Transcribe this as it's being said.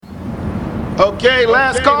Okay,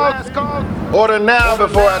 last call. Order now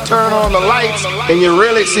before I turn on the lights and you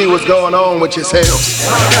really see what's going on with yourselves.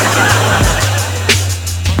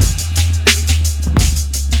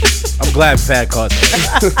 I'm glad Fat caught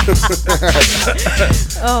that.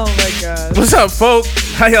 Oh my god. What's up, folk?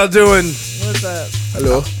 How y'all doing? What's up?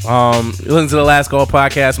 Hello. You listen to the Last Call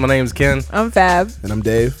podcast. My name's Ken, I'm Fab. And I'm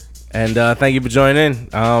Dave. and thank you for joining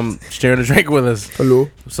in. Sharing a drink with us. Hello.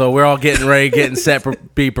 So we're all getting ready, getting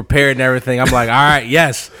set, be prepared and everything. I'm like, all right,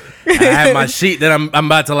 yes. I have my sheet that I'm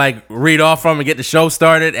about to like read off from and get the show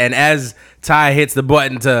started. And as Ty hits the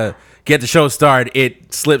button to get the show started,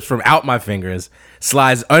 it slips from out my fingers,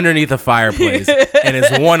 slides underneath a fireplace, and is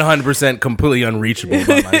 100% completely unreachable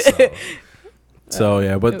by myself. So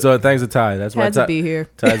yeah, but thanks to Ty. That's why Had to be here.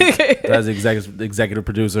 Ty's the executive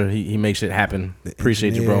producer. He makes shit happen.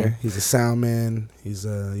 Appreciate you, bro. He's a sound man. He's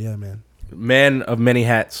yeah, man. Man of many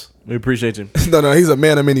hats. We appreciate you. No, he's a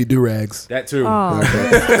man of many do-rags. That too.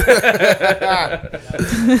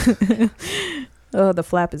 Oh, the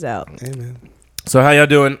flap is out. Hey, man. So how y'all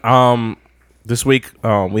doing? This week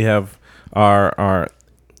we have our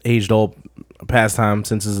aged old pastime.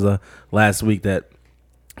 Since this is the last week that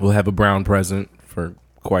we'll have a brown present for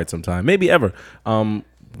quite some time, maybe ever.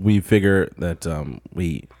 We figure that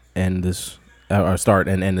we end this, or start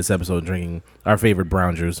and end this episode drinking our favorite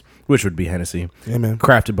brown juice, which would be Hennessy. Yeah, man.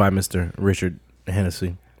 Crafted by Mr. Richard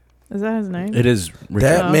Hennessy. Is that his name? It is Richard.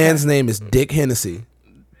 That man's name is Dick Hennessy.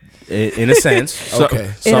 In a sense.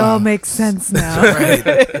 Okay. It all makes sense now. Right.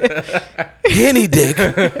 Henny Dick.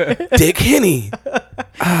 Dick Henny.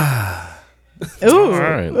 Ooh. All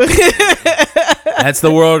right. That's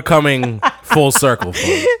the world coming full circle.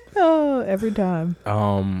 Folks. Oh, every time.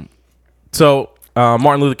 So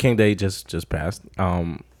Martin Luther King Day just passed.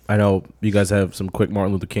 I know you guys have some quick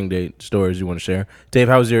Martin Luther King Day stories you want to share. Dave,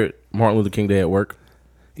 how was your Martin Luther King Day at work?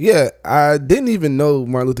 Yeah, I didn't even know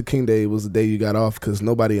Martin Luther King Day was the day you got off because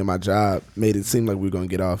nobody in my job made it seem like we were going to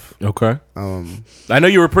get off. Okay. I know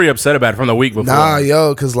you were pretty upset about it from the week before. Nah,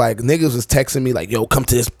 yo, because like niggas was texting me like, yo, come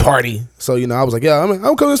to this party. So, you know, I was like, yeah, I'm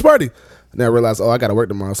coming to this party. And then I realized, I got to work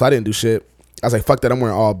tomorrow. So I didn't do shit. I was like, fuck that. I'm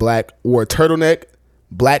wearing all black. Wore a turtleneck,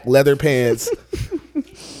 black leather pants,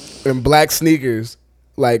 and black sneakers,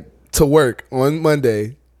 like, to work on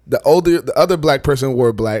Monday. The other black person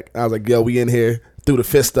wore black. I was like, yo, we in here. Threw the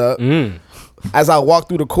fist up. As I walk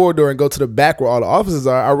through the corridor and go to the back where all the offices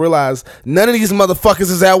are, I realized none of these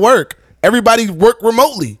motherfuckers is at work. Everybody worked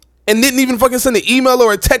remotely and didn't even fucking send an email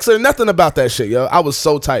or a text or nothing about that shit, yo. I was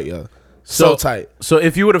so tight, yo. So tight. So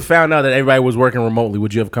if you would have found out that everybody was working remotely,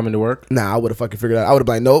 would you have come into work? Nah, I would have fucking figured it out. I would have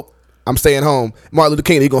been like, nope, I'm staying home. Martin Luther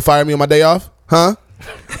King, you gonna fire me on my day off? Huh?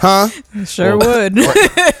 Sure would. On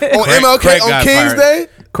MLK, on King's Day?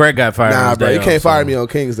 Craig got fired. Nah, on his bro, day you off, can't fire so- me on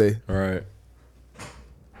King's Day. All right.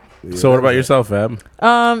 So what about yourself, Fab?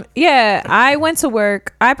 Yeah, I went to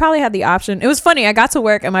work. I probably had the option. It was funny. I got to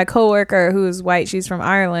work and my coworker, who's white, she's from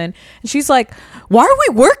Ireland, and she's like, "Why are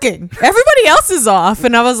we working? Everybody else is off."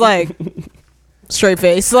 And I was like, straight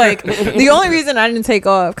face. Like, the only reason I didn't take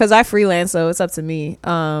off, because I freelance, so it's up to me.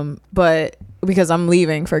 But because I'm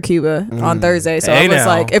leaving for Cuba on Thursday, so Hey I was now.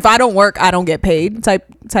 like, if I don't work, I don't get paid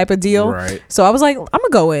type of deal. Right. So I was like, I'm gonna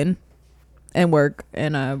go in and work,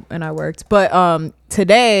 and I worked. But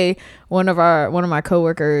today, one of my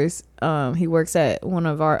coworkers, he works at one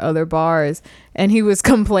of our other bars, and he was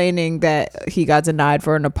complaining that he got denied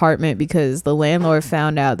for an apartment because the landlord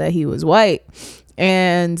found out that he was white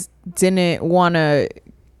and didn't want to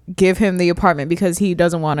give him the apartment because he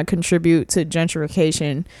doesn't want to contribute to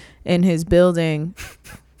gentrification in his building.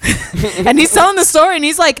 And he's telling the story, and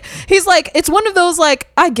he's like, it's one of those, like,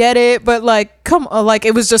 I get it, but like, come on, like,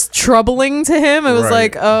 it was just troubling to him. It was Right.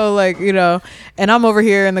 like, oh, like, you know, and I'm over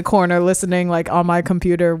here in the corner listening, like, on my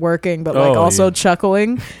computer working, but like also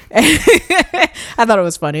chuckling. I thought it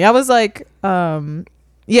was funny. I was like,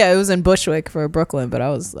 yeah, it was in Bushwick for Brooklyn, but I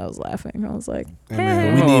was laughing. I was like, Hey,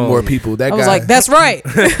 man, we need more people. That I guy was like, that's right.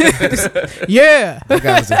 Yeah. that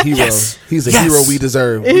guy's a hero. Yes. He's a Yes. hero we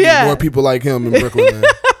deserve. We Yeah. need more people like him in Brooklyn, man.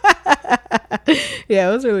 Yeah,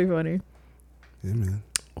 it was really funny. Yeah, man.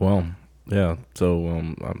 Well, yeah. So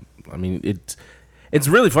I mean, it's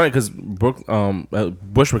really funny because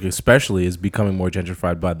Bushwick especially is becoming more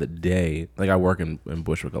gentrified by the day. Like, I work in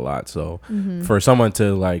Bushwick a lot, so for someone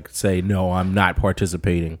to like say, no, I'm not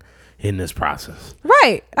participating in this process.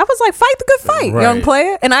 Right. I was like, fight the good fight, Right. young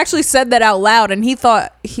player. And I actually said that out loud, and he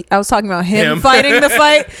thought I was talking about him fighting the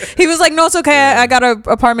fight. He was like, no, it's okay. I got an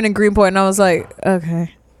apartment in Greenpoint. And I was like,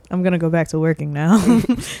 okay, I'm going to go back to working now.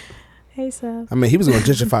 Hey, Seth. I mean, he was going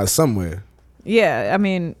to gentrify somewhere. Yeah, I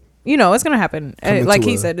mean, you know, it's gonna happen. Coming Like to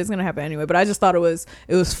he a- said, it's gonna happen anyway. But I just thought it was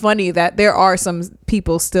funny that there are some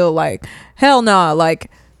people still like, hell nah,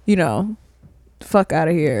 like, you know, fuck out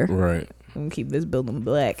of here. Right. I'm gonna keep this building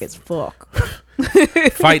black as fuck.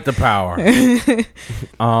 Fight the power.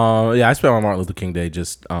 Yeah, I spent my Martin Luther King Day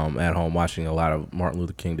just at home watching a lot of Martin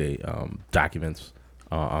Luther King Day documents.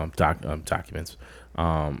 Documents.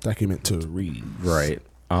 Document to read. Right.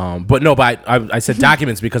 But I said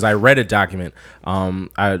documents because I read a document.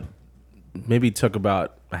 I maybe took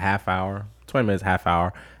about a half hour, 20 minutes, half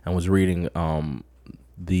hour, and was reading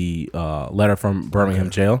the letter from Birmingham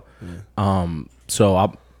jail. So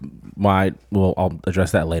I'll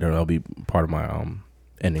address that later. That'll be part of my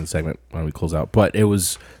ending segment when we close out. But it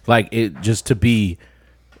was like it's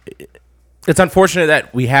unfortunate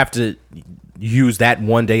that we have to use that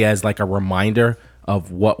one day as like a reminder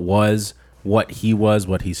of what he was,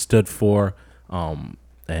 what he stood for,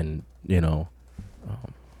 and you know,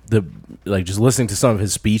 just listening to some of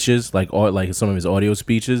his speeches, like some of his audio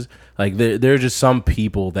speeches, like there are just some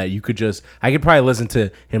people that I could probably listen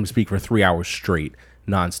to him speak for 3 hours straight,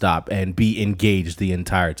 nonstop, and be engaged the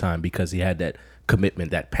entire time because he had that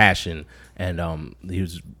commitment, that passion, and he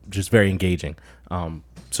was just very engaging.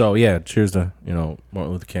 So yeah, cheers to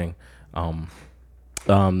Martin Luther King.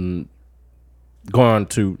 Going on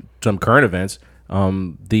to some current events,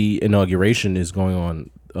 the inauguration is going on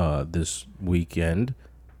this weekend.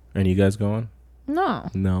 Any of you guys going? No.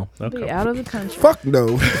 No. Be Okay. out of the country. Fuck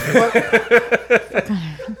no.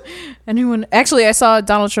 Anyone? Actually, I saw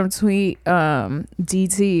Donald Trump tweet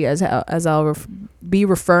DT as I'll be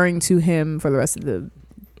referring to him for the rest of the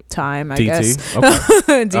time. I DT? guess.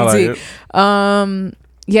 Okay. DT. I like it.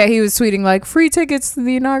 Yeah, he was tweeting like free tickets to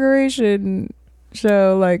the inauguration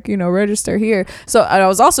show, like, you know, register here. So I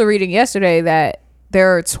was also reading yesterday that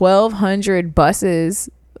there are 1,200 buses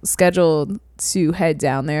scheduled to head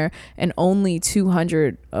down there, and only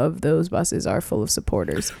 200 of those buses are full of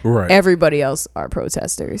supporters. Right. Everybody else are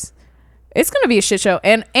protesters. It's gonna be a shit show,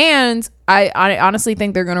 and I honestly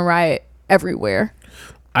think they're gonna riot everywhere.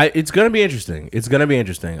 It's gonna be interesting.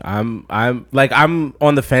 I'm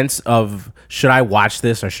on the fence of should I watch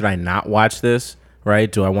this or should I not watch this?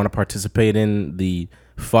 Right? Do I want to participate in the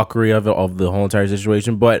fuckery of the whole entire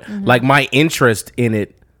situation? But like my interest in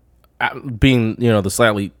it, being the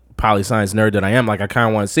slightly poli-science nerd that I am, like I kind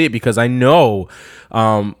of want to see it because I know,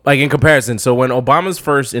 like in comparison. So when Obama's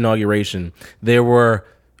first inauguration, there were.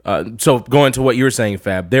 So going to what you were saying,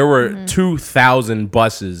 Fab, there were 2,000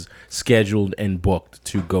 buses scheduled and booked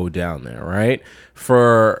to go down there, right?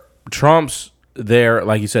 For Trump's there,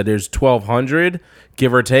 like you said, there's 1,200,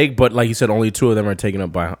 give or take, but like you said, only 2 of them are taken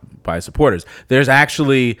up by supporters. There's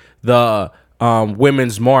actually the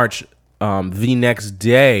Women's March the next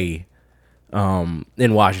day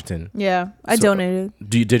in Washington. Yeah, I donated.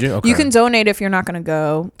 Did you? Okay. You can donate if you're not gonna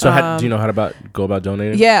go. So do you know how to go about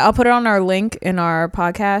donating? Yeah, I'll put it on our link in our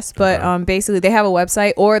podcast. But basically, they have a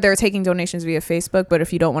website, or they're taking donations via Facebook. But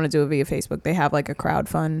if you don't want to do it via Facebook, they have like a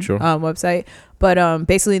crowdfund website. But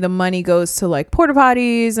basically, the money goes to like porta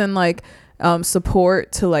potties and like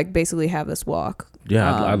support to like basically have this walk.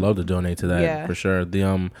 Yeah, I'd love to donate to that for sure.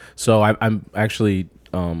 So I'm actually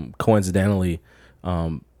coincidentally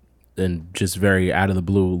and just very out of the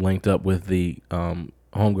blue linked up with the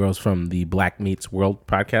homegirls from the Black Meets World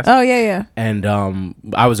podcast. Oh yeah. And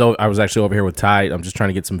I was actually over here with Ty. I'm just trying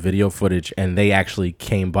to get some video footage, and they actually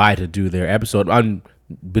came by to do their episode.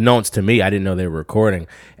 Unbeknownst to me, I didn't know they were recording,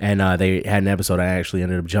 and they had an episode. I actually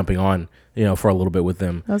ended up jumping on, for a little bit with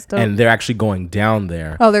them. That's dope. And they're actually going down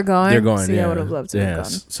there. Oh, they're going. They're going. See, yeah. I would have loved to have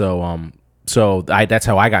gone. So that's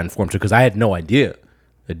how I got informed too, because I had no idea.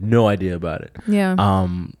 No idea about it. Yeah.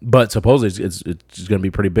 But supposedly it's going to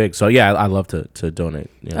be pretty big. So yeah, I love to donate.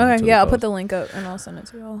 Okay. Yeah, I'll put the link up and I'll send it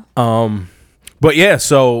to y'all. But yeah,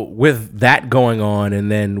 so with that going on, and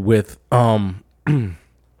then with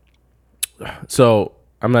so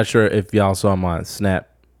I'm not sure if y'all saw my snap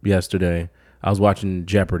yesterday. I was watching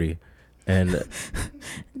Jeopardy, and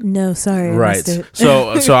no, sorry. I right. missed it.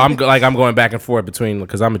 So I'm going back and forth between,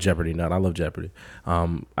 because I'm a Jeopardy nut. I love Jeopardy.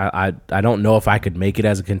 I don't know if I could make it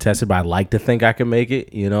as a contestant, but I like to think I can make it.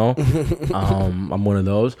 I'm one of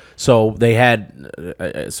those. So they had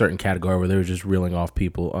a certain category where they were just reeling off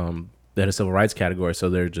people. They had a civil rights category, so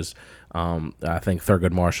they're just I think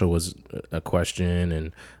Thurgood Marshall was a question,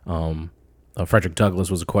 and Frederick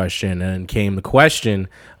Douglass was a question, and then came the question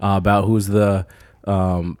about who's the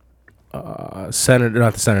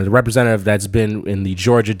the representative that's been in the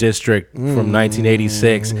Georgia district from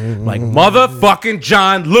 1986, like motherfucking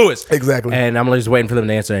John Lewis. Exactly. And I'm just waiting for them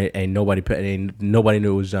to answer. Ain't nobody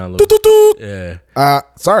knew it was John Lewis. Yeah.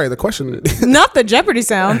 Sorry, the question. Not the Jeopardy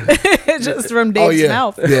sound. Just from Dave's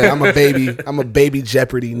mouth. Yeah, I'm a baby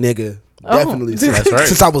Jeopardy nigga. Definitely. That's right.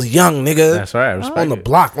 Since I was young, nigga. That's right. I respect on the it.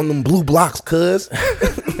 block, on them blue blocks, cuz.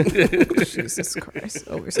 Jesus Christ.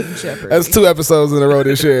 Over some Jeopardy. That's 2 episodes in a row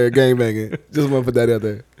this year, gangbanging. Just want to put that out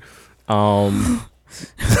there.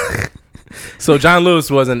 So John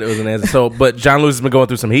Lewis was an answer. So, but John Lewis has been going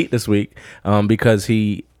through some heat this week because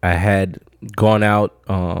he had gone out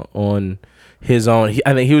on his own.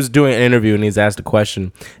 I think he was doing an interview and he's asked a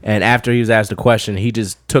question. And after he was asked a question, he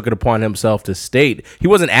just took it upon himself to state he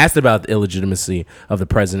wasn't asked about the illegitimacy of the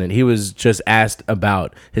president. He was just asked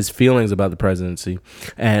about his feelings about the presidency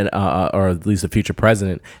and or at least the future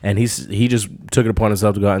president. And he just took it upon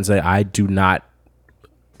himself to go out and say, I do not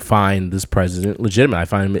find this president legitimate. I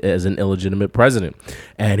find him as an illegitimate president.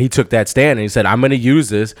 And he took that stand and he said, I'm going to use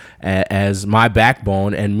this as my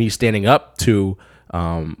backbone and me standing up to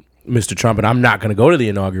Mr. Trump, and I'm not going to go to the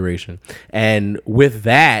inauguration. And with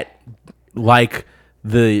that, like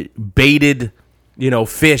the baited,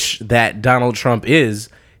 fish that Donald Trump is,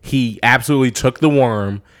 he absolutely took the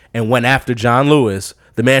worm and went after John Lewis,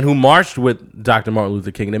 the man who marched with Dr. Martin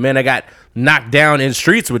Luther King, the man that got knocked down in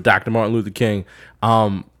streets with Dr. Martin Luther King.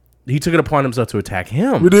 He took it upon himself to attack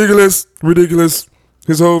him. Ridiculous.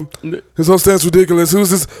 His whole stance ridiculous.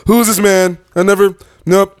 Who's this man? Never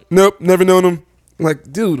known him.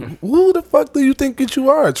 Like, dude, who the fuck do you think that you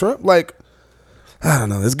are, Trump? Like, I don't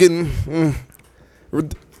know. It's getting.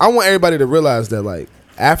 I want everybody to realize that, like,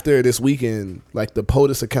 after this weekend, like, the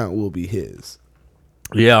POTUS account will be his.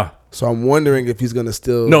 Yeah. So I'm wondering if he's gonna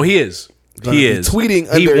still. No, he is. He is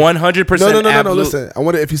tweeting. He Under, 100%. No. Listen, I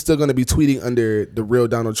wonder if he's still gonna be tweeting under the real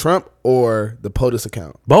Donald Trump or the POTUS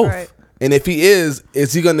account. Both. Right. And if he is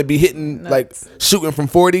he gonna be hitting like shooting from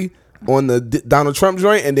 40 on the Donald Trump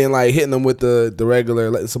joint and then like hitting them with the regular,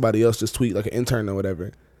 letting somebody else just tweet like an intern or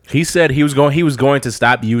whatever? He said he was going to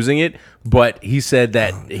stop using it, but he said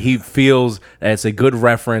that he feels that it's a good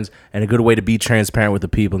reference and a good way to be transparent with the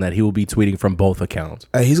people, and that he will be tweeting from both accounts.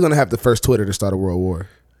 He's gonna have the first Twitter to start a world war.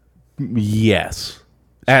 Yes,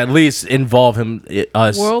 at least involve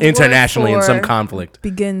us World internationally War in some IV conflict.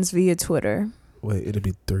 begins via Twitter. Wait, it'll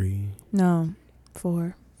be 3. No,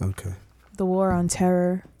 4. Okay. The war on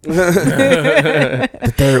terror.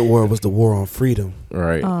 The third war was the war on freedom.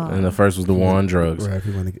 Right, and the first was the war on drugs. Right. If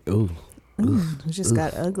you want to get It just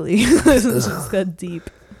got ugly. It just got deep.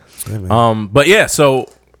 Yeah, But yeah, so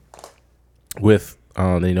with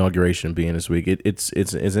the inauguration being this week, it's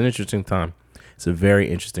an interesting time. It's a very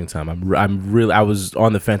interesting time. I was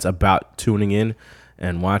on the fence about tuning in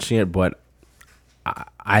and watching it, but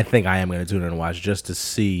I think I am going to tune in and watch just to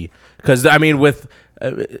see, because I mean,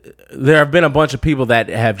 there have been a bunch of people that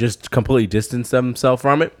have just completely distanced themselves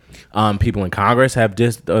from it. People in Congress have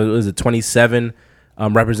 27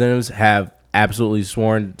 representatives have absolutely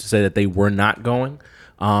sworn to say that they were not going.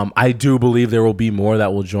 I do believe there will be more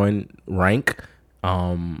that will join rank.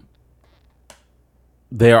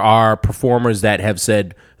 There are performers that have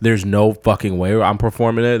said there's no fucking way I'm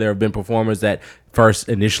performing it. There have been performers that first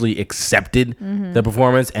initially accepted the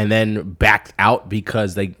performance and then backed out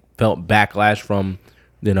because they felt backlash from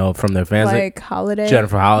their fans. Like Holiday.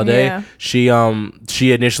 Jennifer Holiday. Yeah. She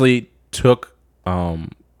initially took the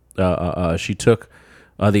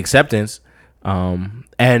acceptance,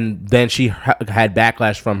 and then she had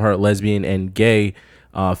backlash from her lesbian and gay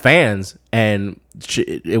fans, and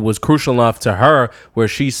it was crucial enough to her where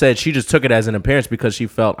she said she just took it as an appearance because she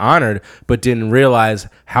felt honored, but didn't realize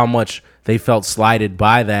how much they felt slighted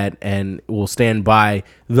by that, and will stand by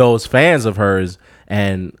those fans of hers,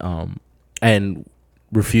 and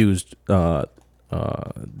refused the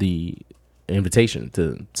invitation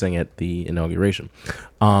to sing at the inauguration.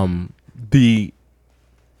 What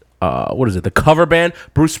is it? The cover band,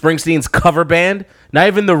 Bruce Springsteen's cover band, not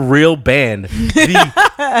even the real band, the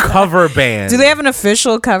cover band. Do they have an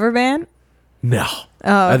official cover band? No.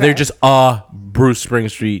 Oh, okay. They're just Bruce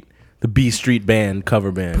Springsteen, the B Street band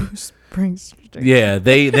cover band. Bruce Springsteen. Yeah,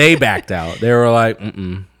 they backed out. They were like,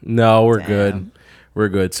 no, we're Damn.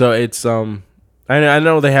 good. So it's I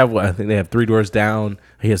know they have I think they have 3 Doors Down.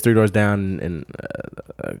 He has 3 Doors Down and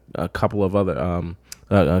a couple of other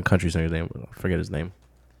country singers. I forget his name.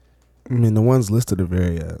 I mean, the ones listed are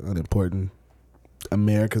very unimportant.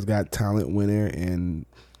 America's Got Talent winner and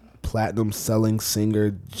platinum selling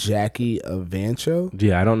singer Jackie Evancho.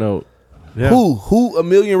 Yeah, I don't know. Yeah. Who? A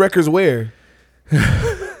Million Records where?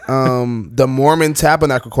 The Mormon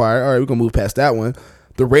Tabernacle Choir. All right, we're gonna move past that one.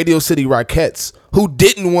 The Radio City Rockettes, who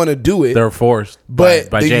didn't want to do it, They're forced, but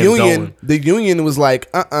by the James union, Dolan. the union was like,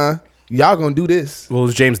 y'all gonna do this. Well, it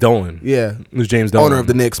was James Dolan. Yeah, It was James Dolan, Owner of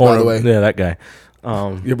the Knicks, by the way. Yeah, that guy.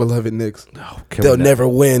 Your beloved Knicks. Can They'll we not- never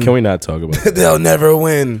win. Can we not talk about that? They'll never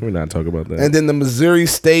win. Can we not talk about that? And then the Missouri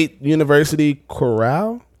State University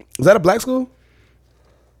Chorale. Is that a black school?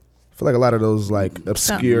 I feel like a lot of those like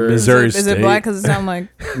obscure Missouri Is it State. black? Because it sounds like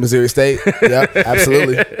Missouri State. Yep,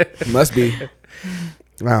 absolutely. Must be.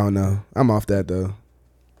 I don't know. I'm off that though.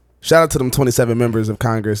 Shout out to them 27 members of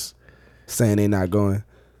Congress saying they not going.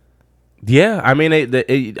 Yeah, I mean,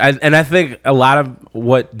 I think a lot of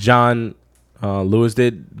what John Lewis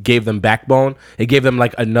did gave them backbone. It gave them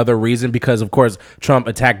like another reason because, of course, Trump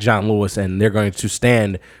attacked John Lewis, and they're going to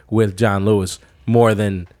stand with John Lewis more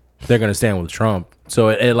than they're going to stand with Trump. So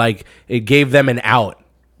it gave them an out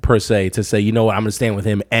per se to say, you know what, I'm going to stand with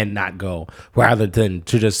him and not go, rather than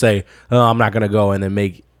to just say, oh, I'm not going to go, and then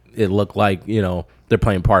make it look like they're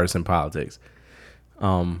playing partisan politics.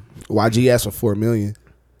 YG asked for $4 million.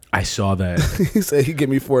 I saw that. He said he'd give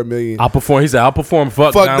me $4 million. I'll perform. He said, "I'll perform."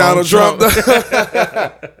 Fuck Donald Trump.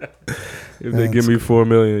 If they give me $4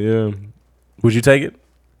 million, yeah, would you take it?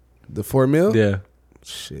 The $4 million? Yeah,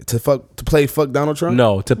 Shit. To play fuck Donald Trump?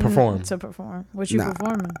 no, to perform. to perform. What you Nah.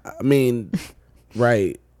 performing? I mean,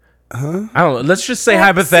 right. I don't know. Let's just say Upset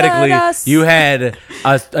hypothetically, us. you had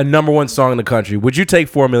a number one song in the country. Would you take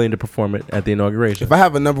 $4 million to perform it at the inauguration? If I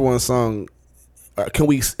have a number one song,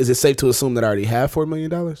 is it safe to assume that I already have $4 million?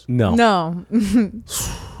 No. No,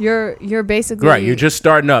 you're basically Right, you're just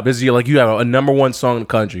starting up. It's like you have a number one song in the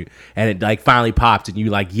country, and it like finally popped, and you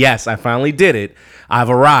like, yes, I finally did it. I've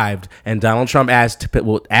arrived, and Donald Trump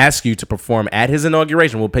will ask you to perform at his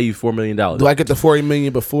inauguration. We'll pay you $4 million. Do I get the $40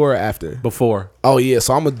 million before or after? Before. Oh yeah,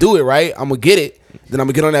 so I'm gonna do it, right? I'm gonna get it. Then I'm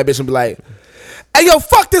gonna get on that bitch and be like, "Hey yo,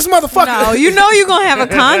 fuck this motherfucker." No, you know you're gonna have a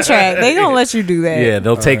contract. They gonna let you do that. Yeah,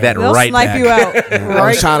 they'll take that They'll right snipe back. you out.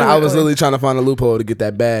 I was literally trying to find a loophole to get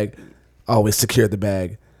that bag. Always secure the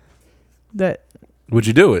bag. that. Would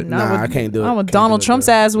you do it? Nah, I can't do it. I'm with Can't Donald do it, Trump's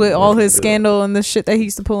bro. ass with all his scandal and the shit that he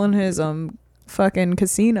used to pull in his fucking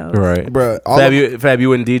casinos. Right, Bruh, Fab, you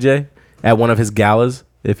wouldn't DJ at one of his galas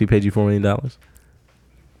if he paid you $4 million?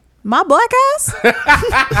 My black ass?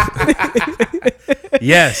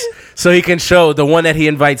 Yes, so he can show the one that he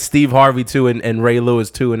invites Steve Harvey to and Ray Lewis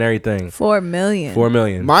to and everything. $4 million. $4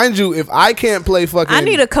 million. Mind you, if I can't play fucking, I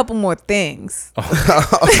need a couple more things. You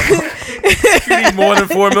need more than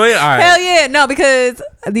 $4 million? All right. Hell yeah. No, because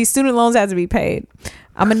these student loans have to be paid.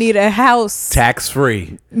 I'm gonna need a house. Tax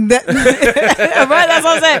free. Right, that's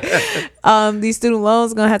what I'm saying. These student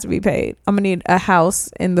loans gonna have to be paid. I'm gonna need a house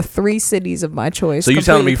in the 3 cities of my choice. So you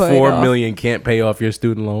telling me completely paid $4 off. million can't pay off your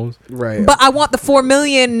student loans? right. But I want the $4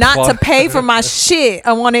 million not to pay for my shit.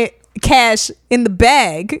 I want it cash in the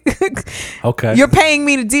bag. Okay. You're paying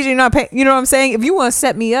me to DJ, not pay. You know what I'm saying? If you want to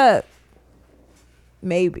set me up,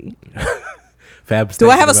 maybe. Fab's Do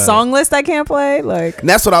I thinking have a about song list I can't play? Like, And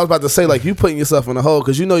that's what I was about to say. Like you putting yourself in a hole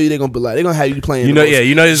because you know they're gonna be like they're gonna have you playing. it.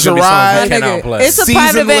 You know, there's gonna be songs Shirai, you cannot nigga, play. it's a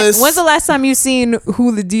private event. Seasonless. When's the last time you seen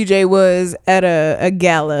who the DJ was at a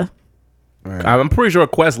gala? I'm pretty sure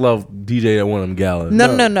Questlove DJ'd at one of them galas.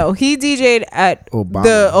 No. He DJ'd at Obama.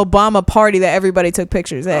 the Obama party that everybody took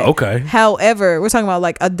pictures at. Okay. However, we're talking about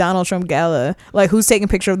like a Donald Trump gala. Like, who's taking a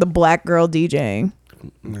picture of the black girl DJing?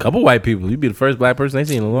 A couple white people. You'd be the first black person they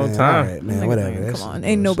seen in a long Man, time. all right, man, whatever. Come That's- on.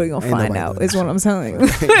 Ain't nobody gonna ain't find nobody out, doing is what that I'm telling you.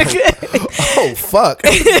 Oh fuck!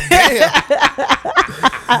 Damn.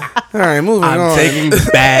 All right, moving I'm on. taking the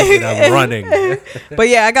bag and I'm running. But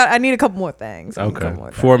yeah, I need a couple more things. I need a Okay. couple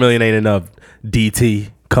more things. $4 million ain't enough. DT,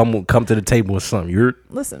 come to the table with something. You're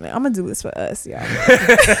Listen, man, I'm gonna do this for us, y'all.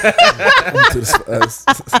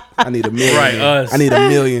 I need $1 million. Right, us. I need $1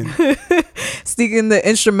 million. Sneaking the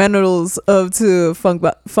instrumentals to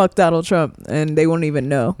fuck Donald Trump, and they won't even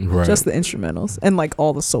know. Right. Just the instrumentals and like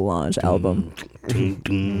all the Solange album.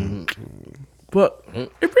 but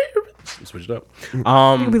switch it up.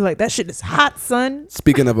 You'll be like, that shit is hot, son.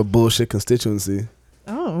 Speaking of a bullshit constituency,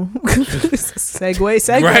 Oh,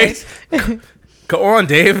 segue. Right. Go on,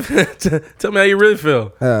 Dave. Tell me how you really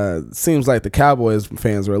feel. seems like the Cowboys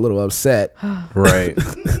fans were a little upset. Right.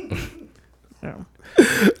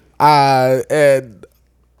 And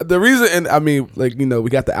the reason, and I mean, like, you know, we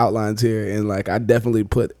got the outlines here, and like, I definitely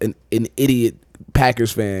put an idiot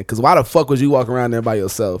Packers fan, because why the fuck was you walking around there by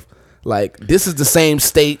yourself? Like, this is the same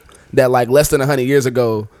state that like less than 100 years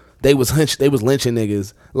ago they was lynching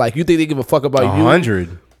niggas. Like, you think they give a fuck about you?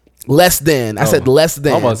 100. Less than. I said less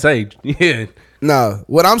than. I'm about to say, yeah. No,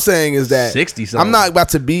 what I'm saying is that 60 something. I'm not about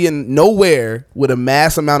to be in nowhere with a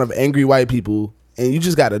mass amount of angry white people, and you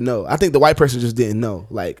just got to know. I think the white person just didn't know.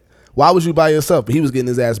 Like, why was you by yourself? But he was getting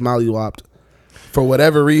his ass mollywopped for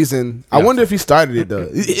whatever reason. I wonder if he started it though.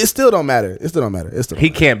 It still don't matter. It still don't matter. He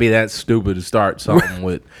can't be that stupid to start something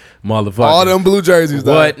with motherfuckers. All them blue jerseys,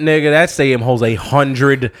 dog. What, nigga? That stadium holds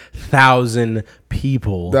 100,000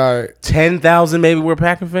 people. Dog. 10,000 maybe were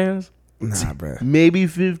Packer fans. Nah, bro. Maybe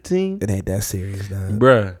 15. It ain't that serious, dog.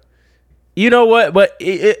 Bruh. You know what? But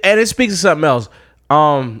it speaks to something else.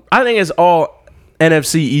 I think it's all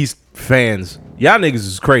NFC East fans. Y'all niggas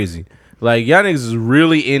is crazy. Like, y'all niggas is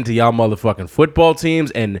really into y'all motherfucking football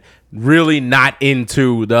teams and really not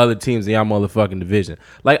into the other teams in y'all motherfucking division.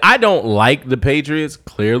 Like, I don't like the Patriots.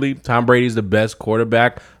 Clearly, Tom Brady's the best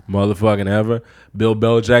quarterback motherfucking ever. Bill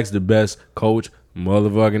Belichick's the best coach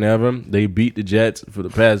motherfucking ever. They beat the Jets for the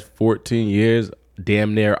past 14 years,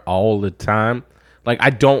 damn near all the time. Like, I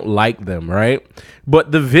don't like them, right?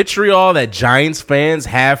 But the vitriol that Giants fans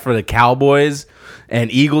have for the Cowboys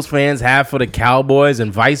and Eagles fans have for the Cowboys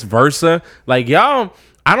and vice versa, like, y'all,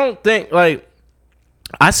 I don't think, like,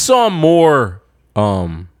 I saw more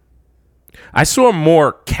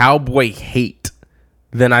Cowboy hate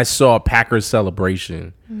than I saw Packers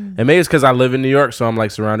celebration. And maybe it's because I live in New York, so I'm like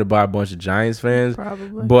surrounded by a bunch of Giants fans.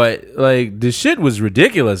 Probably. But like the shit was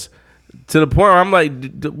ridiculous to the point where I'm like,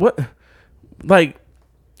 what? Like,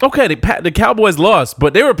 okay, the Cowboys lost,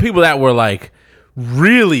 but there were people that were like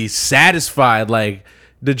really satisfied. Like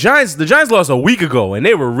the Giants lost a week ago, and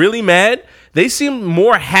they were really mad. They seemed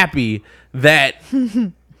more happy that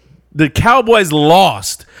the Cowboys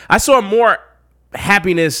lost. I saw more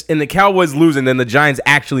happiness in the Cowboys losing than the Giants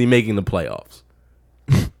actually making the playoffs.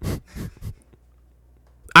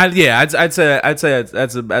 I'd say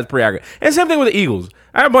that's pretty accurate. And same thing with the Eagles.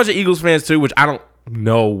 I have a bunch of Eagles fans too, which I don't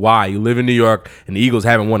know why. You live in New York and the Eagles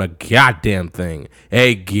haven't won a goddamn thing.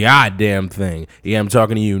 A goddamn thing. Yeah, I'm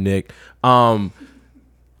talking to you, Nick. Like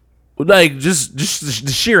just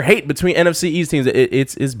the sheer hate between NFC East teams,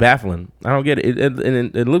 it's baffling. I don't get it.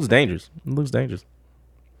 It looks dangerous. It looks dangerous.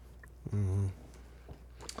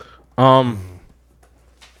 So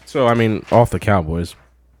I mean, off the Cowboys.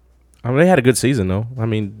 I mean, they had a good season though. I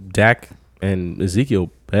mean, Dak and Ezekiel,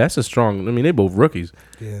 that's a strong. I mean, they both rookies.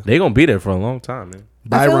 Yeah, they gonna be there for a long time, man.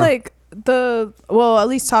 I feel like at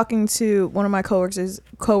least talking to one of my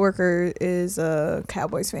coworker is a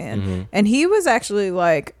Cowboys fan, and he was actually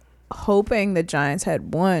like hoping the Giants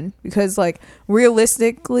had won because like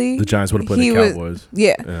realistically the Giants would have put the Cowboys.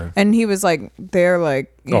 Yeah, and he was like, they're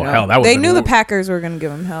like, you know, hell, that they knew the Packers were gonna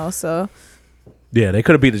give him hell, so. Yeah, they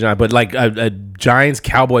could have beat the Giants, but like a Giants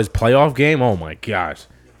Cowboys playoff game, oh my gosh.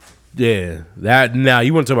 Yeah, that now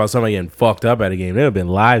you want to talk about somebody getting fucked up at a game. There have been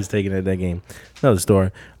lives taken at that game. Another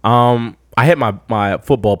story. I hit my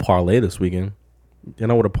football parlay this weekend. You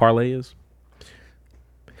know what a parlay is?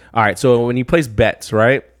 All right, so when you place bets,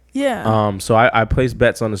 right? Yeah. So I placed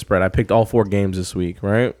bets on the spread. I picked all 4 games this week,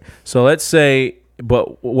 right? So let's say,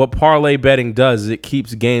 but what parlay betting does is it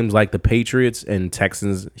keeps games like the Patriots and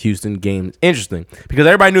Texans Houston games interesting because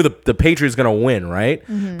everybody knew the Patriots going to win, right?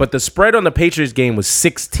 But the spread on the Patriots game was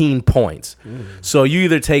 16 points. So you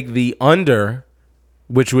either take the under,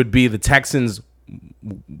 which would be the Texans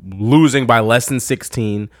losing by less than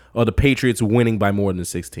 16, or the Patriots winning by more than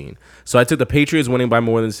 16. So I took the Patriots winning by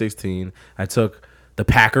more than 16. I took the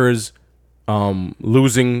Packers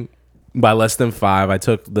losing by less than 5. I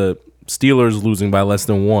took the Steelers losing by less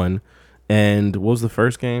than 1. And what was the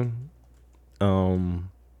first game? The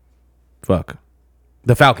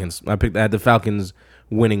Falcons. I had the Falcons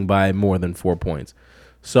winning by more than 4 points.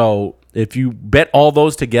 So if you bet all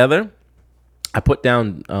those together, I put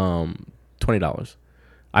down $20.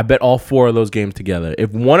 I bet all 4 of those games together.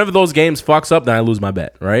 If one of those games fucks up, then I lose my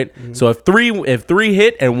bet, right? So if three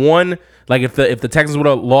hit and one, like if the Texans would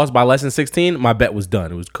have lost by less than 16, my bet was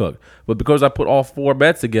done. It was cooked. But because I put all 4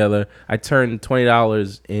 bets together, I turned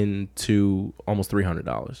 $20 into almost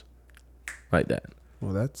 $300. Like that.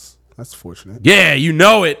 Well, that's fortunate. Yeah, you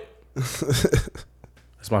know it.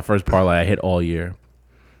 That's my first parlay I hit all year.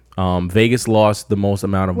 Vegas lost the most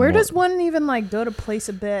amount of. Where does one even like go to place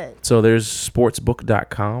a bet? So there's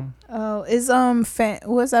sportsbook.com. Oh, is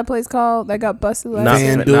what's that place called that got busted last Not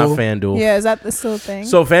year? FanDuel. Yeah, is that still a thing?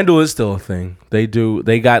 So FanDuel is still a thing. They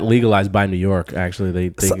got legalized by New York. Actually,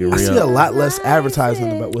 they I see a lot less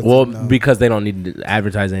advertising about with them now. Because they don't need to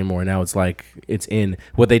advertise anymore. Now it's like it's in.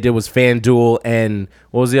 What they did was FanDuel and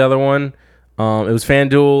what was the other one? It was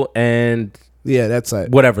FanDuel and yeah, that's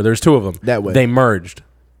it. Whatever. There's 2 of them. That way they merged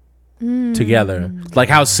together, like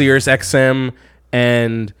how Sirius XM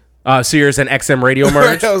and Sirius and XM Radio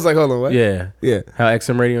merged. I was like, hold on, what? Yeah. Yeah. How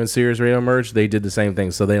XM Radio and Sirius Radio merged, they did the same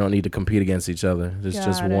thing, so they don't need to compete against each other. It's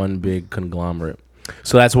just Got it. one big conglomerate.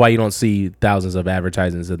 So that's why you don't see thousands of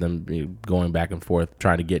advertisements of them going back and forth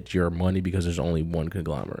trying to get your money because there's only one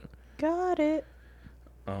conglomerate. Got it.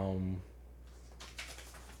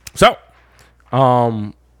 So,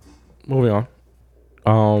 moving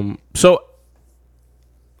on. So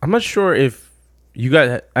I'm not sure if you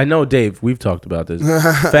got. I know, Dave. We've talked about this.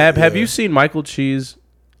 Fab, have you seen Michael Che's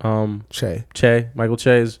Michael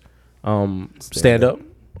Che's stand up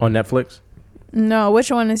on Netflix? No, which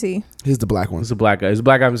one is he? He's the black one. He's a black guy. He's a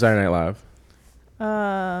black guy from Saturday Night Live.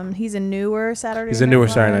 He's a newer Saturday. He's a newer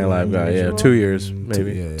Saturday Night Live guy. Yeah, 2 years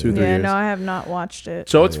maybe. Yeah, 2-3 Yeah, years. no, I have not watched it.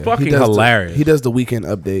 So it's fucking He does hilarious. he does the weekend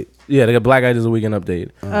update. Yeah, the black guy does a weekend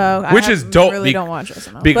update. Which is I dope Really don't watch this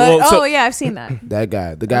enough. be- But, well, so- yeah, I've seen that. That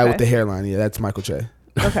guy, the guy Okay. with the hairline. Yeah, that's Michael Che.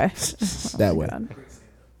 Okay. That way. God.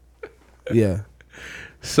 Yeah.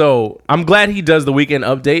 So I'm glad he does the weekend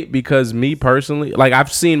update because me personally, like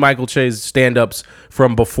I've seen Michael Che's stand-ups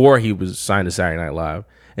from before he was signed to Saturday Night Live,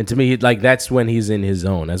 and to me, like that's when he's in his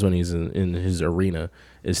zone. That's when he's in his arena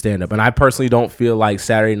is stand-up. And I personally don't feel like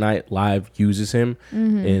Saturday Night Live uses him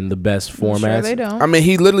in the best Sure formats. they don't. I mean,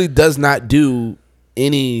 he literally does not do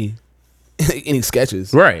any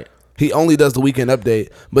sketches. Right. He only does the weekend update.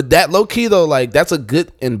 But that low key though, like that's a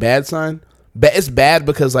good and bad sign. It's bad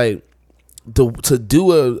because like to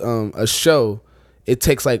do a show, it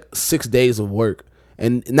takes like 6 days of work,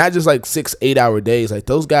 and not just like 6 8-hour days. Like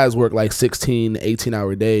those guys work like 16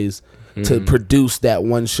 18-hour days to produce that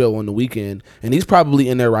one show on the weekend, and he's probably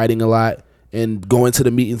in there writing a lot and going to the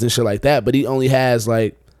meetings and shit like that, but he only has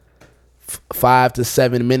like 5 to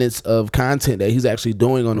 7 minutes of content that he's actually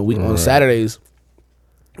doing on the week on Saturdays.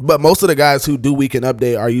 But most of the guys who do weekend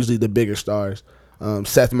update are usually the bigger stars.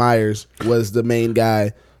 Seth Meyers was the main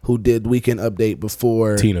guy who did weekend update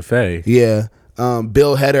before Tina Fey. Yeah.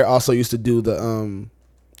 Bill Hader also used to do the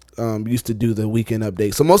weekend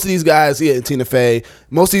update. So most of these guys, and Tina Fey,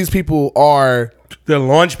 most of these people are The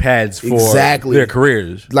launch pads for Exactly. their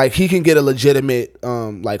careers. like he can get a legitimate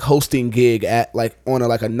like hosting gig at like on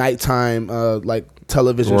a nighttime like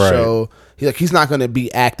television Right. show. He's not gonna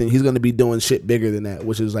be acting. He's gonna be doing shit bigger than that,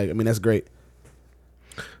 which is like, I mean, that's great.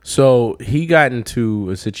 So he got into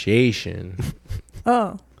a situation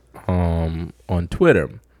Oh. on Twitter,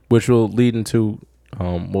 which will lead into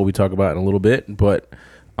what we talk about in a little bit. But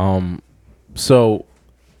so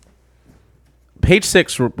Page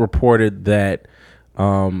Six reported that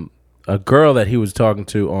a girl that he was talking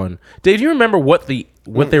to on Dave, do you remember what they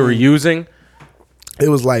were using? It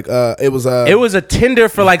was like it was It was a Tinder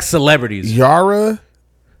for like celebrities. Yara.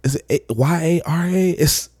 Is it Yara?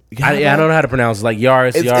 It's I don't know how to pronounce it. Like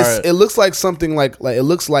Yaris, Yara. it looks like something like it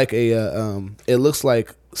looks like it looks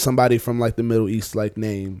like somebody from like the Middle East like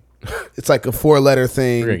name. It's like a 4-letter We're gonna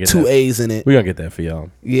thing, get 2 that. A's in it. We're gonna get that for y'all.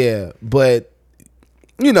 Yeah, but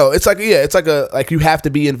it's like you have to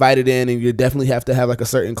be invited in, and you definitely have to have like a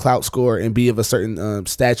certain clout score and be of a certain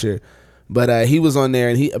stature. But he was on there,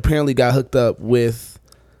 and he apparently got hooked up with,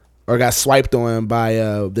 or got swiped on by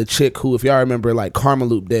the chick who, if y'all remember, like Karma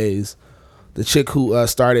Loop days, the chick who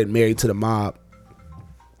started Married to the Mob,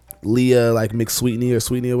 Leah like McSweetney or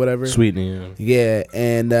Sweetney or whatever. Sweetney. Yeah,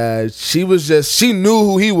 and she knew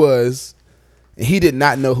who he was, and he did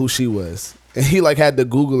not know who she was. And he like had to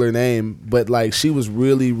Google her name, but like she was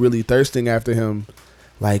really, really thirsting after him.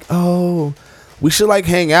 Like, oh, we should like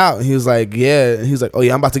hang out. And he was like, yeah. And he's like, oh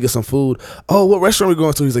yeah, I'm about to get some food. Oh, what restaurant are we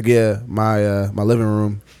going to? He's like, yeah, my living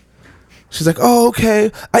room. She's like, oh,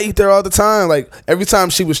 okay. I eat there all the time. Like every time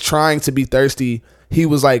she was trying to be thirsty, he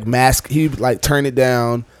was like he'd like turn it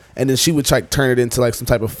down. And then she would like turn it into like some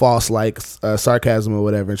type of false like sarcasm or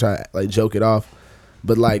whatever and try to like joke it off.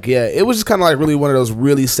 But like, yeah, it was just kind of like really one of those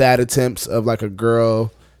really sad attempts of like a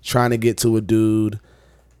girl trying to get to a dude,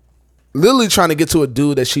 literally trying to get to a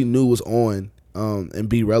dude that she knew was on and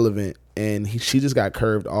be relevant. And she just got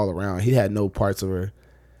curved all around. He had no parts of her.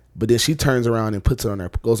 But then she turns around and goes on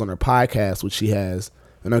her podcast, which she has.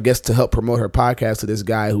 And I guess to help promote her podcast to this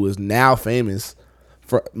guy who is now famous,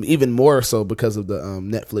 for even more so because of the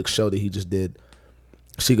Netflix show that he just did.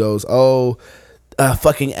 She goes, oh,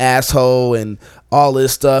 fucking asshole and all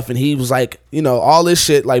this stuff. And he was like, all this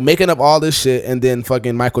shit, like making up all this shit. And then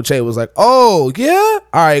fucking Michael Che was like, oh, yeah?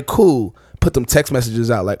 All right, cool. Put them text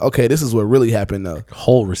messages out like, okay, this is what really happened though.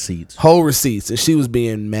 Whole receipts. And she was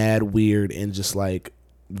being mad weird and just like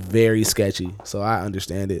very sketchy. So I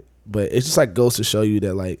understand it. But it just like goes to show you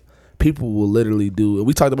that like people will literally do, and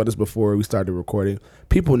we talked about this before we started recording,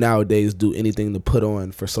 people nowadays do anything to put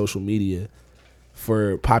on for social media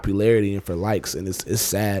for popularity and for likes, and it's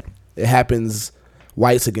sad. It happens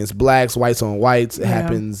whites against blacks, whites on whites. It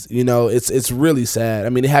happens, it's really sad. I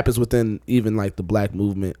mean, it happens within even like the black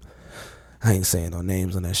movement. I ain't saying no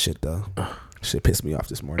names on that shit though. Shit pissed me off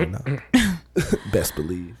this morning though. Best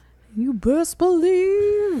believe. You best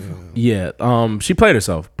believe. Yeah, she played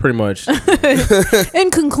herself pretty much.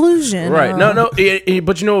 In conclusion, Right. No.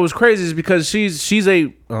 But you know what was crazy is because she's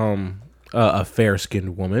a fair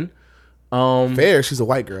skinned woman. Fair, she's a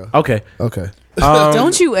white girl. Okay.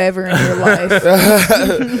 Don't you ever in your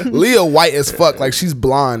life. Leah white as fuck, like she's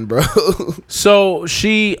blonde, bro. So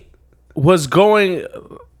she was going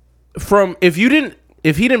from if he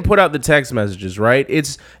didn't put out the text messages, right?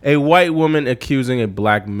 It's a white woman accusing a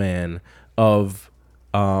black man of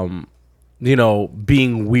being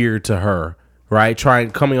weird to her, right?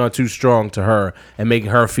 Coming on too strong to her and making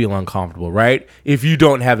her feel uncomfortable, right? If you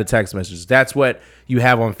don't have the text messages, that's what you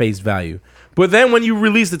have on face value. But then when you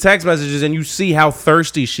release the text messages and you see how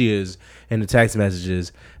thirsty she is in the text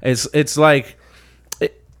messages, it's like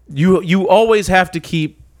you always have to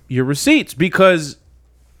keep your receipts, because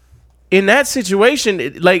in that situation,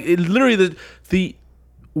 literally the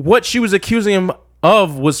what she was accusing him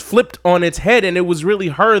of was flipped on its head, and it was really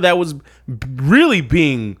her that was really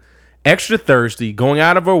being extra thirsty, going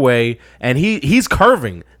out of her way, and he's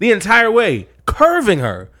curving the entire way, curving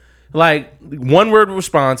her, like one word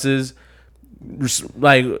responses.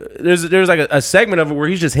 Like there's like a segment of it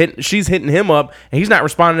where she's hitting him up and he's not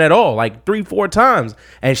responding at all, like 3-4 times,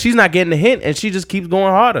 and she's not getting the hint, and she just keeps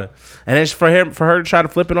going harder. And then for her to try to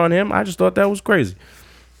flip it on him, I just thought that was crazy.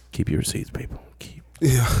 Keep your receipts, people.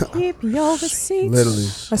 Keep your receipts. Literally,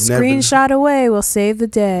 A screenshot away will save the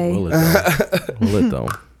day. Will it though?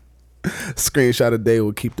 Screenshot a day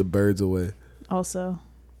will keep the birds away. Also,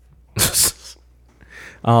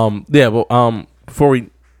 before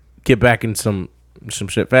we get back in some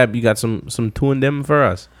shit, Fab, you got some two and them for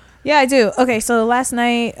us? yeah, I do. Okay, so last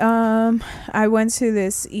night, I went to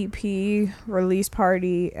this EP release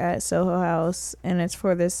party at Soho House, and it's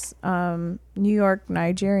for this New York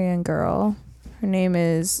Nigerian girl. Her name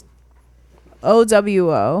is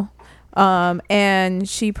OWO, and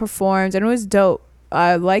she performed, and it was dope.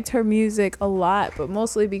 I liked her music a lot, but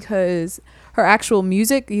mostly because her actual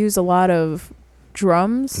music used a lot of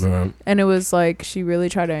drums, and it was like she really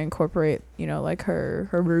tried to incorporate like her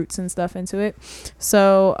roots and stuff into it.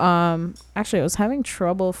 So actually I was having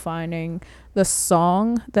trouble finding the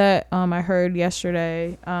song that I heard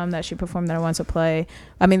yesterday that she performed that I wanted to play.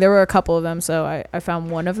 I mean, there were a couple of them, so I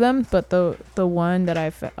found one of them, but the one that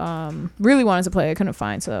I really wanted to play I couldn't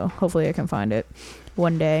find, so hopefully I can find it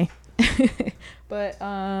one day. But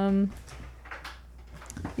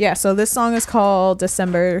yeah, so this song is called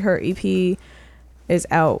December. Her EP is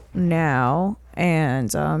out now,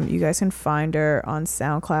 and you guys can find her on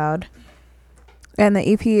SoundCloud, and the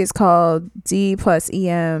EP is called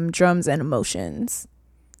D+EM Drums and Emotions,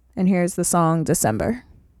 and here's the song December.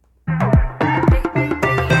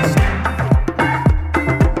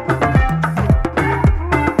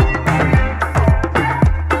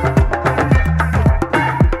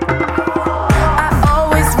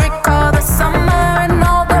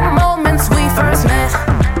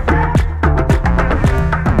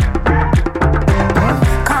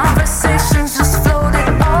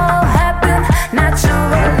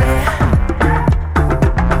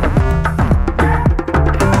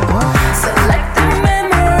 Select the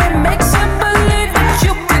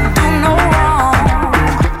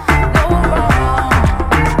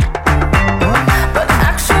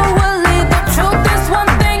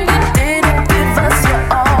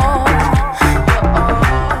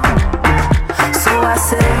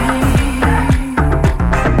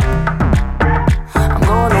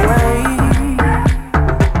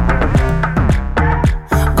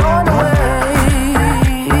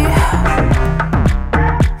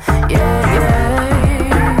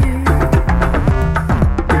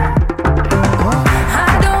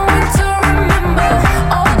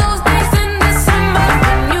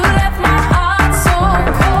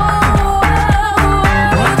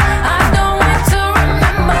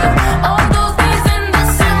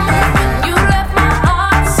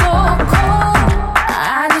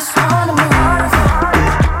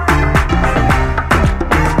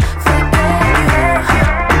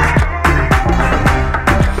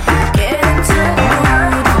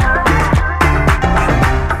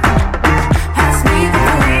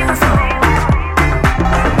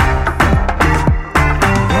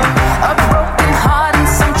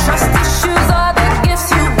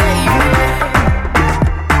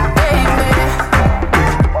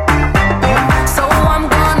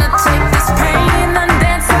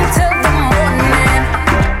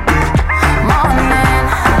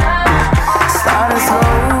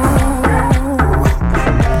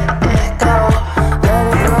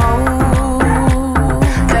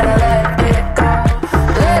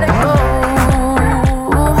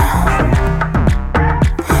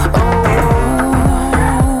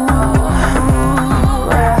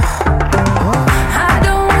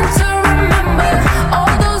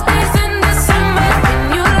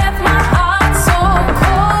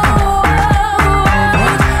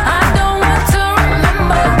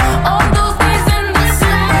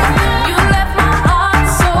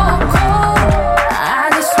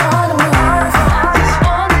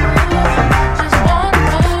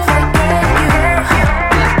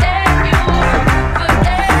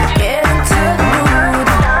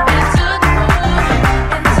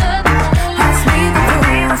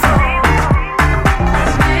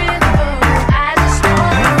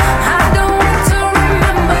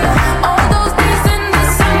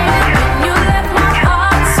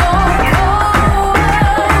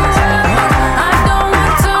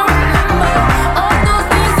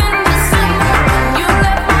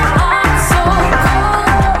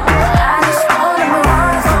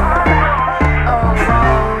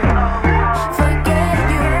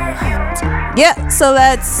Yeah, so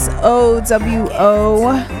that's OWO,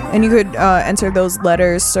 and you could enter those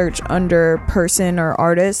letters, search under person or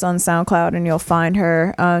artist on SoundCloud, and you'll find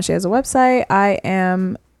her. She has a website,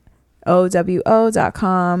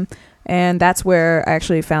 IamOWO.com, and that's where I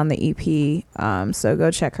actually found the EP. So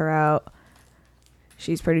go check her out.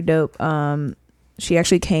 She's pretty dope. She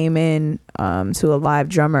actually came in to a live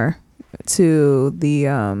drummer to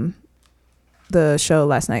the show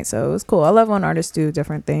last night, so it was cool. I love when artists do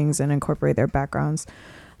different things and incorporate their backgrounds.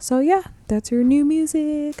 So yeah, that's your new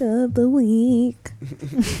music of the week.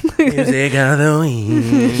 Music of the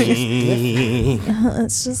week.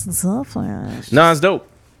 It's just different. No, it's dope.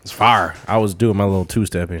 It's fire. I was doing my little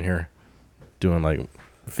two-step in here, doing like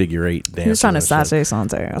figure eight dance. He was trying to sashay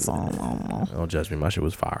something. Don't judge me. My shit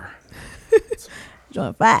was fire.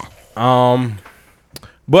 Doing fire.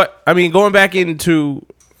 But I mean, going back into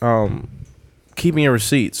keeping your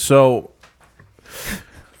receipts. So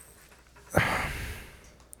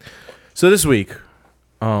this week,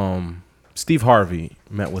 Steve Harvey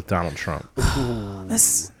met with Donald Trump.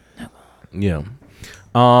 Yeah.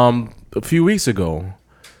 A few weeks ago,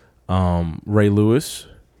 Ray Lewis,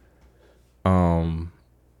 Jim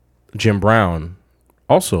Brown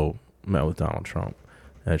also met with Donald Trump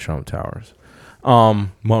at Trump Towers.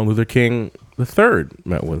 Martin Luther King III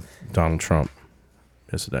met with Donald Trump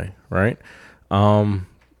yesterday, right? For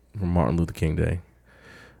Martin Luther King Day.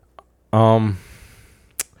 I'm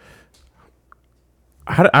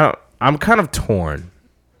kind of torn,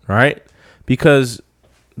 right? Because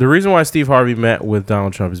the reason why Steve Harvey met with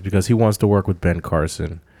Donald Trump is because he wants to work with Ben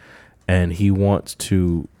Carson, and he wants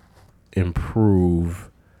to improve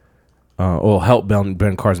or help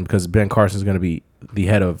Ben Carson, because Ben Carson is going to be the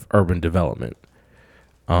head of urban development.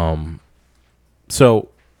 So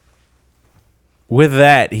with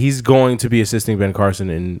that, he's going to be assisting Ben Carson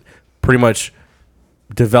in pretty much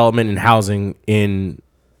development and housing in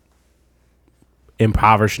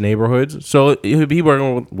impoverished neighborhoods. So he'll be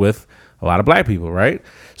working with a lot of black people, right?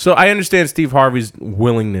 So I understand Steve Harvey's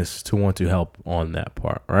willingness to want to help on that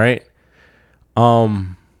part, right?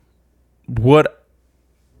 But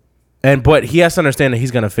he has to understand that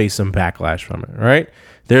he's going to face some backlash from it, right?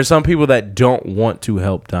 There's some people that don't want to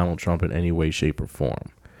help Donald Trump in any way, shape, or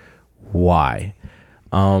form. Why?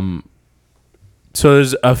 So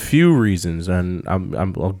there's a few reasons, and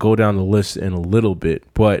I'll go down the list in a little bit,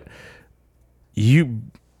 but you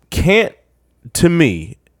can't, to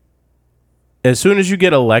me, as soon as you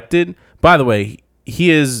get elected, by the way,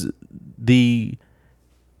 he is the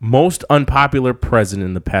most unpopular president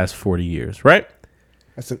in the past 40 years, right?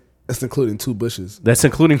 That's including two Bushes. That's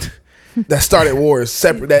including... that started wars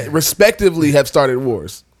separate, that respectively have started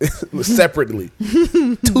wars separately.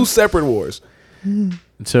 Two separate wars.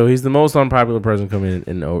 So he's the most unpopular president coming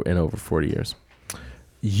in over 40 years.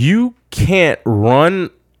 You can't run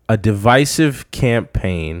a divisive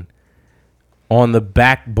campaign on the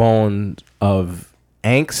backbone of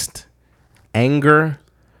angst, anger,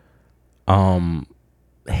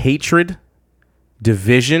 hatred,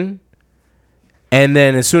 division, and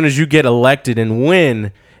then as soon as you get elected and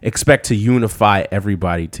win, expect to unify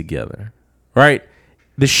everybody together, right?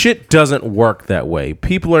 The shit doesn't work that way.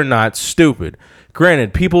 People are not stupid.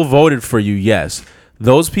 Granted, people voted for you, yes.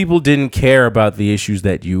 Those people didn't care about the issues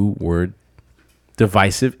that you were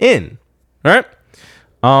divisive in, right?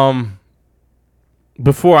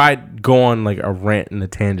 Before I go on like a rant and a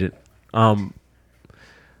tangent,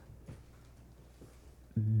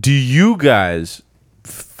 do you guys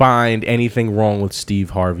find anything wrong with Steve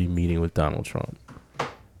Harvey meeting with Donald Trump?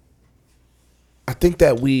 I think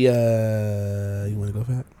that you want to go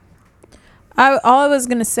for that? All I was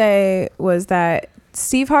gonna say was that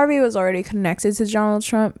Steve Harvey was already connected to Donald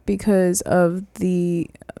Trump because of the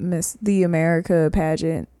Miss America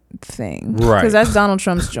pageant thing, right? Because that's Donald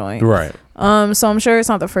Trump's joint, right? So I'm sure it's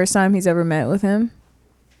not the first time he's ever met with him,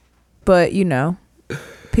 but you know,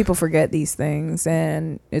 people forget these things,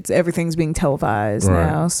 and everything's being televised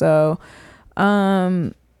now. So,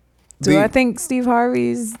 I think Steve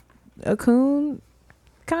Harvey's a coon?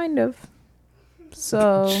 Kind of.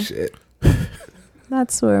 So shit.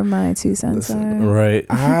 That's where my 2 cents are. Right.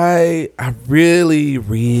 I really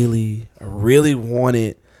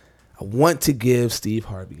want to give Steve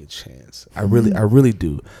Harvey a chance. I really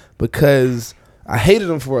do, because I hated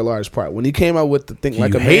him for a large part when he came out with the Think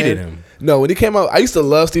Like a Man. Hated him? No, when he came out, I used to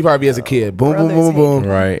love Steve Harvey as a kid. Boom, boom, boom, boom.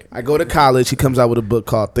 Right. I go to college. He comes out with a book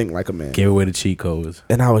called Think Like a Man. Gave away the cheat codes.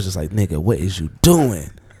 And I was just like, nigga, what is you doing?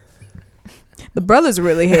 The brothers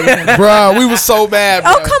really hated him. Bro, we was so mad.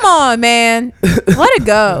 Oh, bro. come on, man. Let it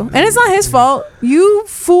go. And it's not his fault. You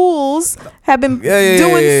fools have been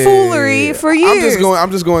doing foolery for years.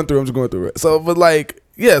 I'm just going through it. So, but like,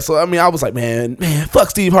 yeah. So I mean, I was like, man, fuck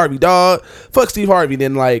Steve Harvey, dog. Fuck Steve Harvey.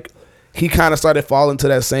 Then like, he kind of started falling to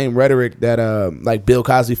that same rhetoric that like Bill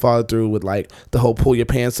Cosby followed through with, like the whole pull your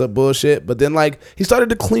pants up bullshit. But then like he started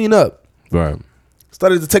to clean up. Right.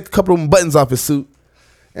 Started to take a couple of buttons off his suit.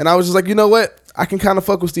 And I was just like, you know what? I can kind of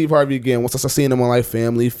fuck with Steve Harvey again once I start seeing him on like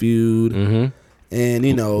Family Feud. And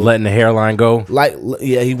you know, letting the hairline go. Like,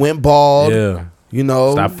 yeah, he went bald. Yeah. You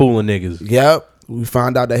know, stop fooling niggas. Yep. We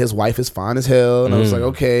found out that his wife is fine as hell, and I was like,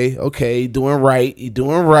 okay, doing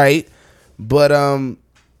right. But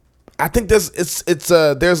I think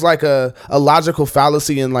there's like a logical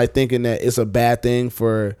fallacy in like thinking that it's a bad thing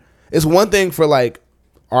for. It's one thing for like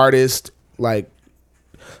artists, and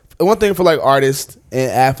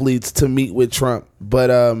athletes to meet with Trump,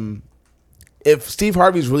 but if Steve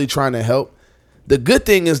Harvey's really trying to help, the good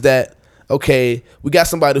thing is that, okay, we got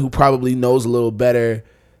somebody who probably knows a little better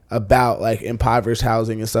about like impoverished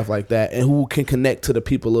housing and stuff like that, and who can connect to the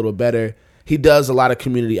people a little better. He does a lot of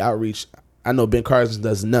community outreach. I know Ben Carson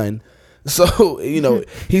does none. So, you know,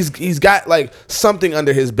 he's got like something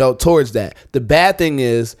under his belt towards that. The bad thing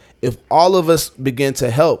is if all of us begin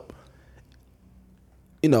to help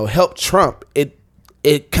Trump,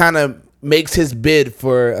 it kind of makes his bid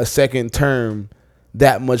for a second term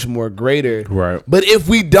that much more greater. Right. But if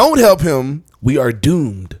we don't help him, we are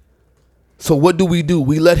doomed. So what do? We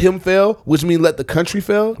let him fail, which means let the country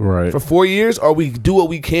fail for 4 years, or we do what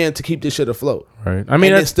we can to keep this shit afloat. Right. I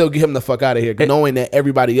mean, and then still get him the fuck out of here, knowing that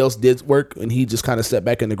everybody else did work and he just kind of stepped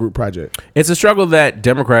back in the group project. It's a struggle that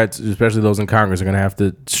Democrats, especially those in Congress, are going to have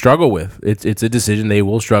to struggle with. It's a decision they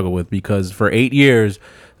will struggle with, because for 8 years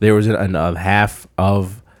there was a half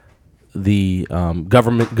of the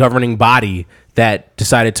governing body that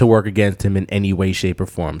decided to work against him in any way, shape, or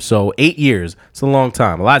form. So 8 years, it's a long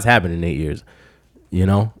time. A lot's happened in 8 years. You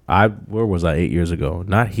know, where was I 8 years ago?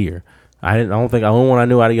 Not here. I don't think the only one I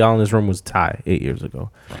knew out of y'all in this room was Ty 8 years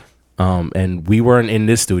ago. And we weren't in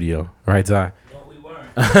this studio, right, Ty? No, we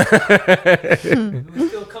weren't. We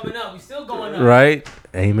still coming up. We still going up. Right?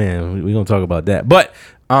 Amen. We're gonna talk about that. But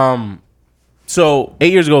so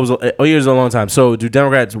 8 years ago was 8 years is a long time. So do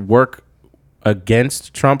Democrats work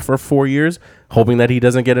against Trump for 4 years, hoping that he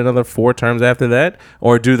doesn't get another 4 terms after that?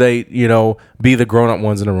 Or do they, be the grown-up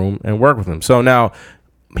ones in the room and work with him? So now,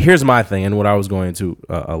 here's my thing, and what I was going to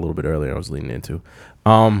a little bit earlier, I was leading into.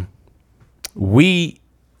 We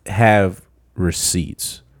have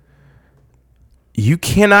receipts. You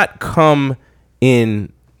cannot come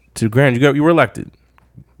in to you were elected.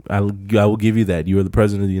 I will give you that. You are the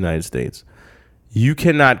president of the United States. You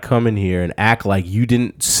cannot come in here and act like you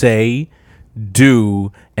didn't say,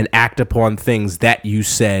 do, and act upon things that you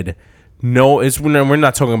said. No, we're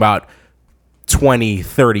not talking about 20,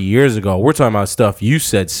 30 years ago. We're talking about stuff you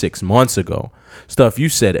said 6 months ago, stuff you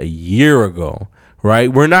said a year ago,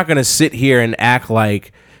 right? We're not going to sit here and act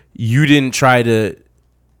like you didn't try to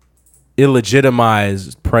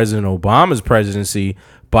illegitimize President Obama's presidency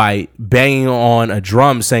by banging on a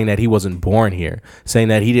drum saying that he wasn't born here, saying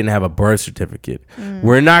that he didn't have a birth certificate.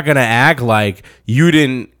 We're not going to act like you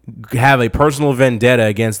didn't have a personal vendetta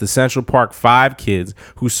against the Central Park 5 kids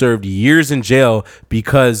who served years in jail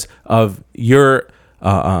because of your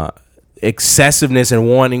excessiveness and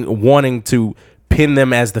wanting to pin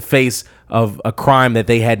them as the face of a crime that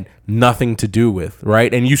they had nothing to do with,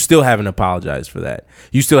 right? And you still haven't apologized for that.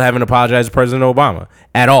 You still haven't apologized to President Obama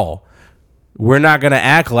at all. We're not going to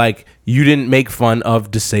act like you didn't make fun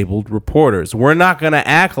of disabled reporters. We're not going to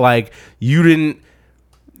act like you didn't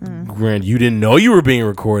you didn't know you were being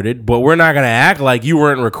recorded, but we're not going to act like you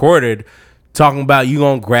weren't recorded talking about you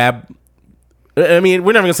going to grab. I mean,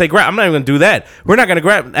 we're never going to say grab. I'm not even going to do that. We're not going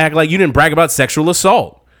to act like you didn't brag about sexual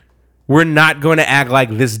assault. We're not going to act like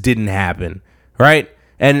this didn't happen, right?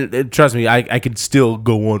 And trust me, I could still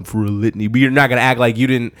go on for a litany, but you're not going to act like you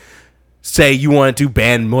didn't say you wanted to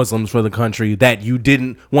ban Muslims for the country, that you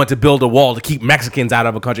didn't want to build a wall to keep Mexicans out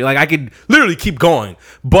of a country. Like, I could literally keep going.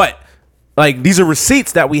 But, like, these are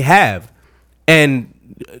receipts that we have. And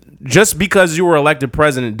just because you were elected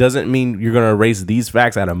president doesn't mean you're going to erase these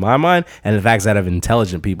facts out of my mind and the facts out of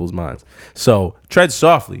intelligent people's minds. So, tread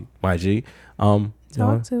softly, my G.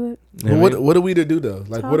 Talk to it. Yeah, what are we to do, though?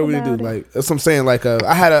 Like, what are we to do? Like, that's what I'm saying. Like,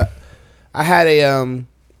 I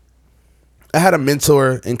had a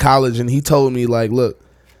mentor in college, and he told me, like, look,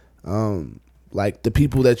 like, the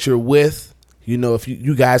people that you're with, if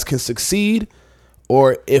you guys can succeed,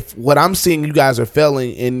 or if what I'm seeing you guys are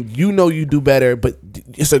failing and you know you do better, but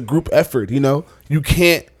it's a group effort, you know? You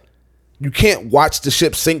can't watch the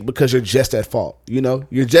ship sink because you're just at fault, you know?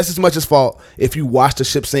 You're just as much at fault if you watch the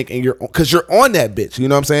ship sink and because you're on that bitch, you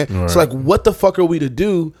know what I'm saying? Right. So like, what the fuck are we to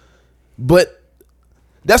do? But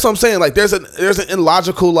that's what I'm saying. Like, there's an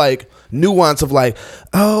illogical like nuance of like,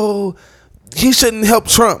 oh, he shouldn't help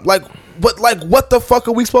Trump. Like, but like, what the fuck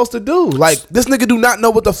are we supposed to do? Like, this nigga do not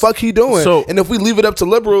know what the fuck he doing. So- and if we leave it up to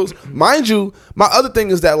liberals, mind you, my other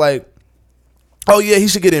thing is that like, oh yeah, he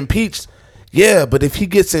should get impeached. Yeah, but if he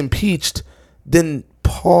gets impeached, then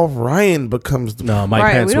Paul Ryan becomes the No, Mike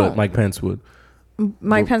Right, Pence we would. don't- Mike Pence would.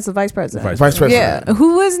 Mike Pence, the vice president. Vice president. Yeah,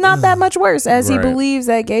 who is not that much worse, as he Right. believes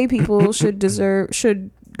that gay people should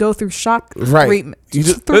go through shock Right. treatment. You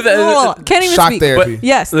just- Can't even shock speak. therapy.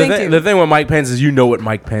 Yes, thank you. The thing with Mike Pence is you know what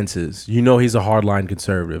Mike Pence is. You know he's a hardline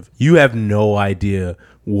conservative. You have no idea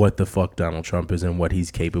what the fuck Donald Trump is and what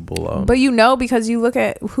he's capable of. But you know, because you look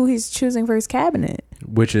at who he's choosing for his cabinet.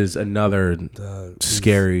 Which is another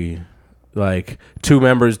scary. Like two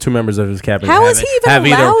members of his cabinet How is he even have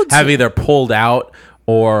allowed to? have either pulled out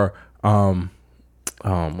or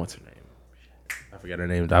what's her name? I forget her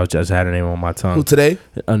name. I just had her name on my tongue. Who today?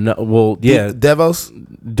 No, well, yeah, Devos.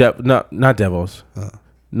 no, not Devos.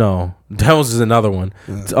 No, Devos is another one.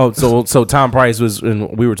 Oh, so Tom Price was,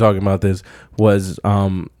 and we were talking about this. Was I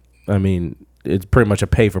mean, it's pretty much a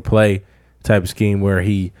pay for play type of scheme where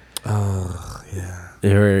he,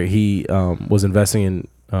 where he was investing in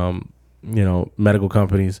medical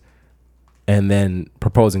companies, and then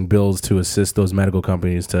proposing bills to assist those medical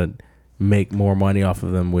companies to make more money off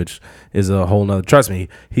of them, which is a whole nother. Trust me,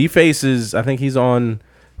 he faces. I think he's on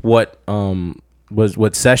what was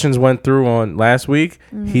what Sessions went through on last week.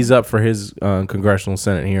 He's up for his congressional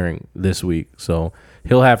Senate hearing this week, so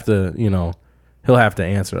he'll have to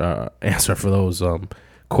answer for those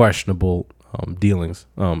questionable dealings.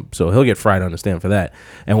 So he'll get fried on the stand for that,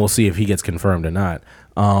 and we'll see if he gets confirmed or not.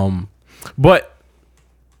 But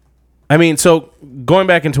I mean, so going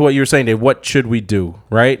back into what you were saying, Dave, what should we do,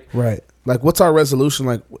 right? Right. Like, what's our resolution?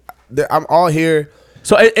 Like, I'm all here.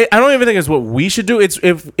 So I don't even think it's what we should do. It's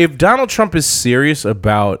if Donald Trump is serious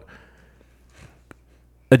about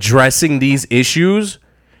addressing these issues,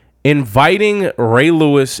 inviting Ray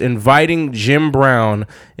Lewis, inviting Jim Brown,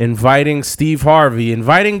 inviting Steve Harvey,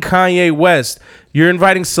 inviting Kanye West, you're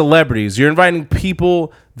inviting celebrities, you're inviting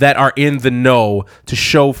people that are in the know to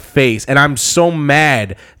show face. And I'm so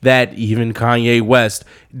mad that even Kanye West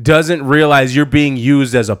doesn't realize you're being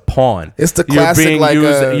used as a pawn. It's the classic,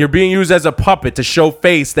 you're being used as a puppet to show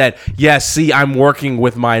face that, yes, see, I'm working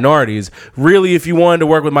with minorities. Really, if you wanted to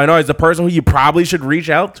work with minorities, the person who you probably should reach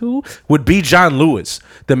out to would be John Lewis,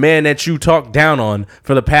 the man that you talked down on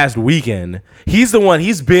for the past weekend. He's the one,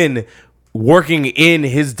 he's been working in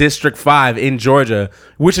his District 5 in Georgia,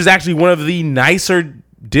 which is actually one of the nicer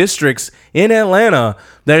districts in Atlanta.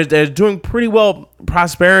 They're doing pretty well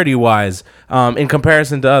prosperity wise in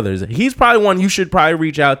comparison to others. He's probably one you should probably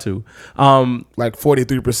reach out to. Like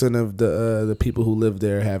 43% of the people who live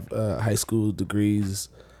there have high school degrees,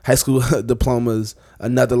 high school diplomas.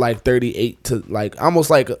 Another like 38 to like almost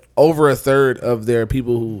like over a third of their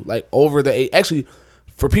people who like over the age. Actually,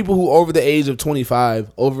 for people who over the age of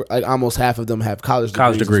 25, over like almost half of them have college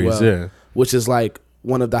degrees as well, yeah, which is like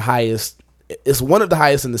one of the highest. It's one of the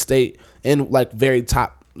highest in the state and like very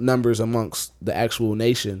top numbers amongst the actual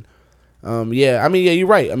nation. Yeah, you're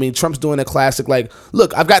right. I mean, Trump's doing a classic, like,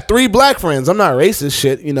 look, I've got 3 black friends. I'm not racist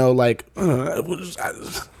shit, like, I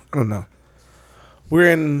don't know.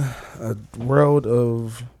 We're in a world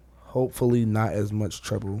of hopefully not as much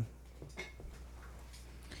trouble.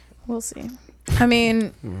 We'll see. I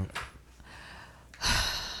mean,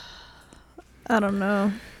 I don't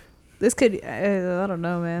know. This could, I don't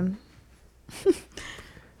know, man.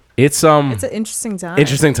 It's It's an interesting time.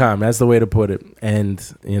 interesting time. That's the way to put it. And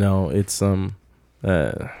it's all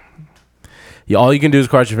you can do is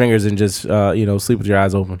cross your fingers and just sleep with your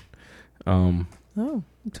eyes open. Oh,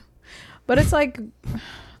 but it's like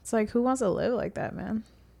who wants to live like that, man?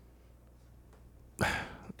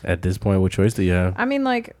 At this point, what choice do you have? I mean,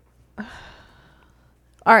 like,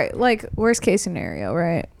 all right, like worst case scenario,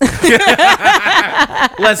 right?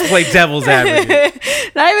 Let's play devil's advocate.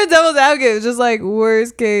 Not even devil's advocate. It's just like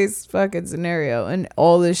worst case fucking scenario, and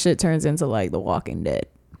all this shit turns into like The Walking Dead.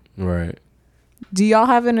 Right. Do y'all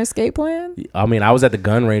have an escape plan? I mean, I was at the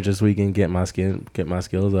gun range this weekend, get my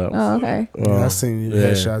skills up. Oh, okay. I seen you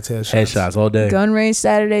headshots all day. Gun range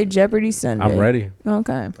Saturday, Jeopardy Sunday. I'm ready.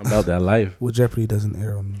 Okay. I'm about that life. Well, Jeopardy doesn't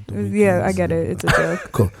air on the weekends. Yeah, I get it. It's a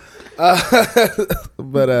joke. Cool.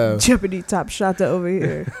 But Jeopardy top shot to over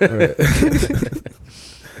here.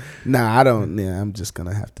 Nah, I don't. Yeah, I'm just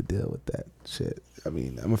gonna have to deal with that shit. I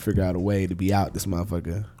mean, I'm gonna figure out a way to be out this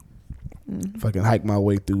motherfucker. Fucking hike my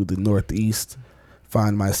way through the Northeast,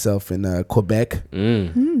 find myself in Quebec.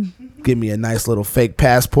 Give me a nice little fake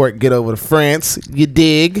passport. Get over to France. You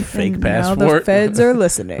dig? Fake And now passport. the feds are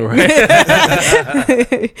listening.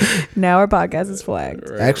 Now our podcast is flagged.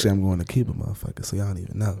 Actually, I'm going to Cuba, motherfucker. So y'all don't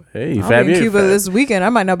even know. Hey, I'll Fab, be in you- Cuba Fab, this weekend. I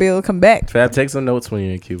might not be able to come back. Fab, take some notes when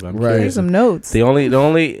you're in Cuba. I'm Right. Take curious. some notes The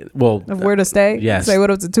only, well, of where to stay. Yes. Say what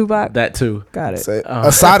up to Tupac. that too. Got it. Say,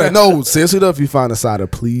 Asada, no, seriously though, if you find Asada,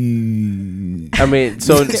 please. I mean,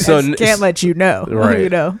 so Can't let you know. Right. You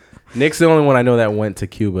know. Nick's the only one I know that went to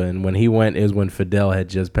Cuba, and when he went is when Fidel had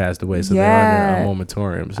just passed away, so they're Yeah. under a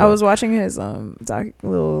moratorium. So. I was watching his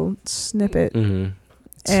little snippet, Mhm.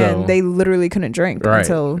 and they literally couldn't drink Right.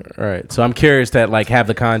 until Right. So I'm curious that like have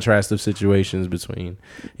the contrast of situations between,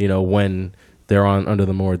 when they're under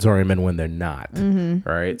the moratorium and when they're not. Mm-hmm.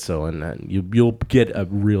 Right. So and then you'll get a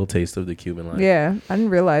real taste of the Cuban life. yeah. I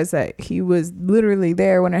didn't realize that he was literally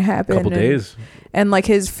there when it happened. Couple days. And like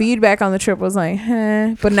his feedback on the trip was like,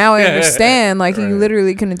 but now I understand. Like he Right.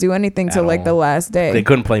 literally couldn't do anything till At like the all. last day. They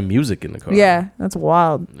couldn't play music in the car. Yeah, that's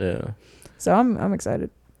wild. Yeah. So I'm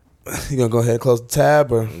excited. You gonna go ahead and close the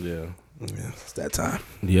tab, or Yeah. it's that time?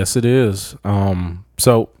 Yes, it is.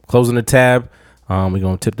 So closing the tab. We're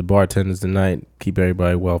gonna tip the bartenders tonight. Keep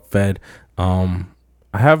everybody well fed. I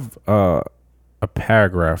have a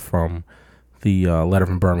paragraph from the letter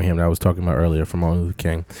from Birmingham that I was talking about earlier from Martin Luther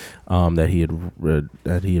King that he had read,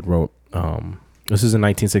 that he had wrote. This is in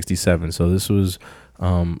 1967, so this was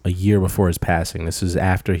a year before his passing. This is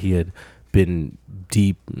after he had been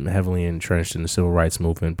deep, heavily entrenched in the civil rights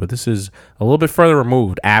movement. But this is a little bit further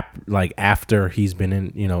removed, after he's been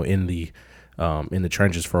in the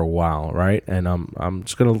trenches for a while, right? And I'm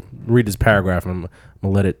just gonna read this paragraph, and I'm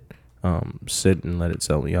gonna let it sit and let it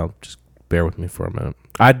settle. Y'all just bear with me for a minute.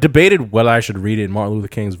 I debated whether I should read it in Martin Luther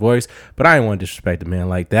King's voice, but I didn't want to disrespect a man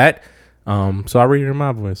like that, so I read it in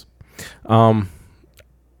my voice.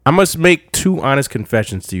 I must make two honest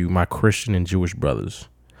confessions to you, my Christian and Jewish brothers.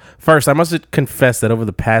 First, I must confess that over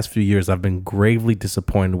the past few years, I've been gravely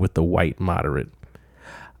disappointed with the white moderate.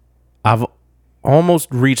 I've almost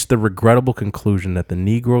reached the regrettable conclusion that the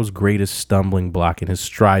Negro's greatest stumbling block in his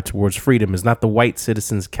stride towards freedom is not the white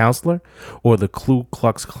citizen's counselor or the Ku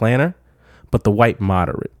Klux Klanner, but the white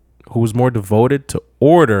moderate, who is more devoted to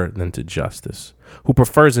order than to justice, who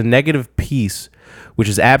prefers a negative peace, which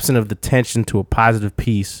is absent of the tension, to a positive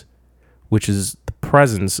peace, which is the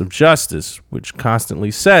presence of justice, which constantly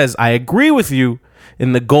says, I agree with you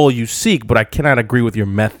in the goal you seek, but I cannot agree with your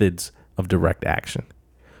methods of direct action,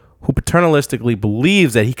 who paternalistically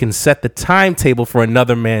believes that he can set the timetable for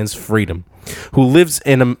another man's freedom, who lives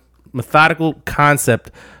in a mythical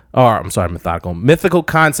concept of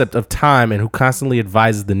time, and who constantly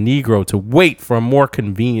advises the Negro to wait for a more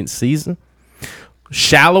convenient season.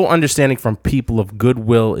 Shallow understanding from people of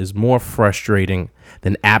goodwill is more frustrating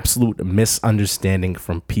than absolute misunderstanding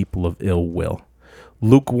from people of ill will.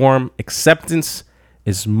 Lukewarm acceptance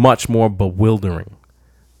is much more bewildering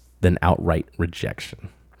than outright rejection.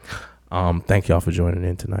 Thank y'all for joining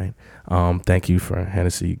in tonight. Thank you for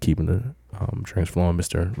Hennessy keeping the drinks flowing,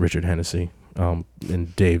 Mr. Richard Hennessy.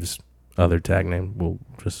 And Dave's other tag name, we'll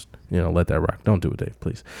just let that rock. Don't do it, Dave,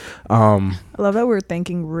 please. I love that we're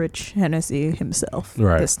thanking Rich Hennessy himself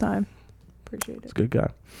Right. this time. Appreciate it. It's a good guy.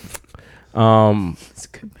 It's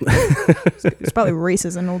good. It's probably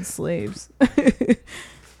racist and old slaves.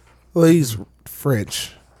 Well, he's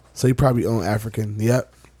French, so he probably owned African.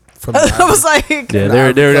 Yep. From I was like, Yeah,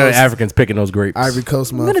 Ivory they're Coast. Africans picking those grapes. Ivory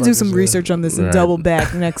Coast. I'm gonna do some motherfuckers, yeah. research on this and Right. double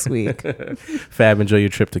back next week. Fab, enjoy your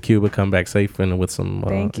trip to Cuba. Come back safe and with some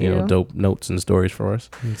Thank you. dope notes and stories for us.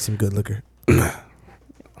 Need some good liquor.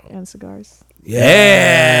 And cigars.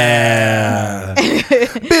 Yeah.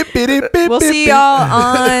 We'll see y'all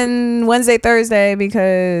on Wednesday, Thursday,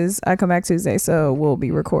 because I come back Tuesday, so we'll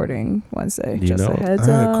be recording Wednesday. You Just know. a heads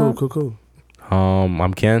All up. right, cool.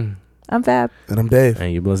 I'm Ken, I'm Fab. And I'm Dave.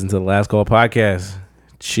 and you've listened to the Last Call podcast.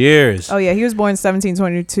 Cheers. Oh yeah, he was born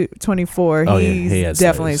 1724. Oh, yeah, He's he had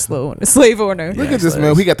definitely a slaves. slave owner. Look Yeah, at this, slaves.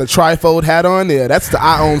 man. We got the trifold hat on there. That's the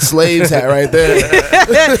I own slaves hat right there.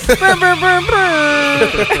 Brr, brr, brr,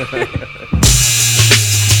 brr.